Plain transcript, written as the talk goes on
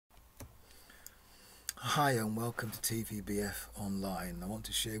Hi and welcome to TVBF Online. I want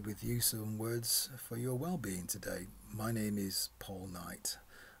to share with you some words for your well-being today. My name is Paul Knight,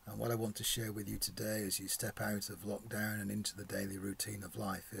 and what I want to share with you today as you step out of lockdown and into the daily routine of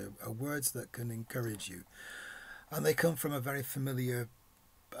life are words that can encourage you. And they come from a very familiar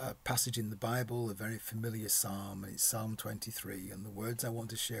passage in the Bible, a very familiar psalm, and it's Psalm 23. And the words I want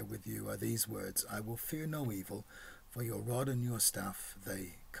to share with you are these words: I will fear no evil, for your rod and your staff,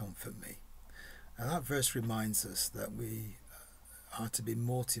 they comfort me. And that verse reminds us that we are to be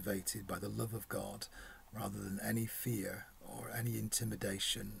motivated by the love of God rather than any fear or any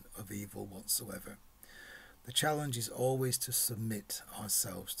intimidation of evil whatsoever. The challenge is always to submit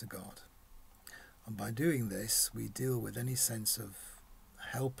ourselves to God. And by doing this, we deal with any sense of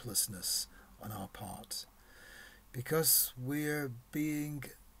helplessness on our part, because we're being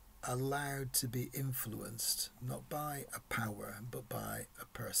allowed to be influenced not by a power but by a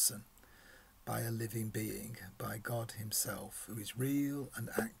person, by a living being, by God himself, who is real and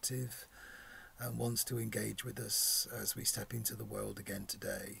active and wants to engage with us as we step into the world again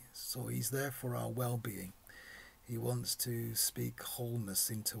today. So he's there for our well-being. He wants to speak wholeness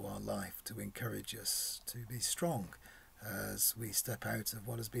into our life, to encourage us to be strong as we step out of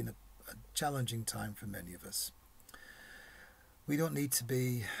what has been a challenging time for many of us. We don't need to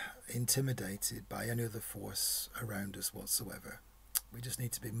be intimidated by any other force around us whatsoever. We just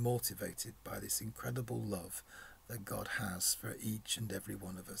need to be motivated by this incredible love that God has for each and every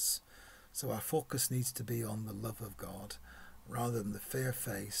one of us. So our focus needs to be on the love of God rather than the fair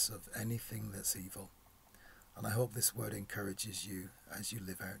face of anything that's evil. And I hope this word encourages you as you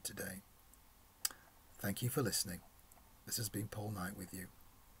live out today. Thank you for listening. This has been Paul Knight with you.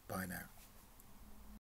 Bye now.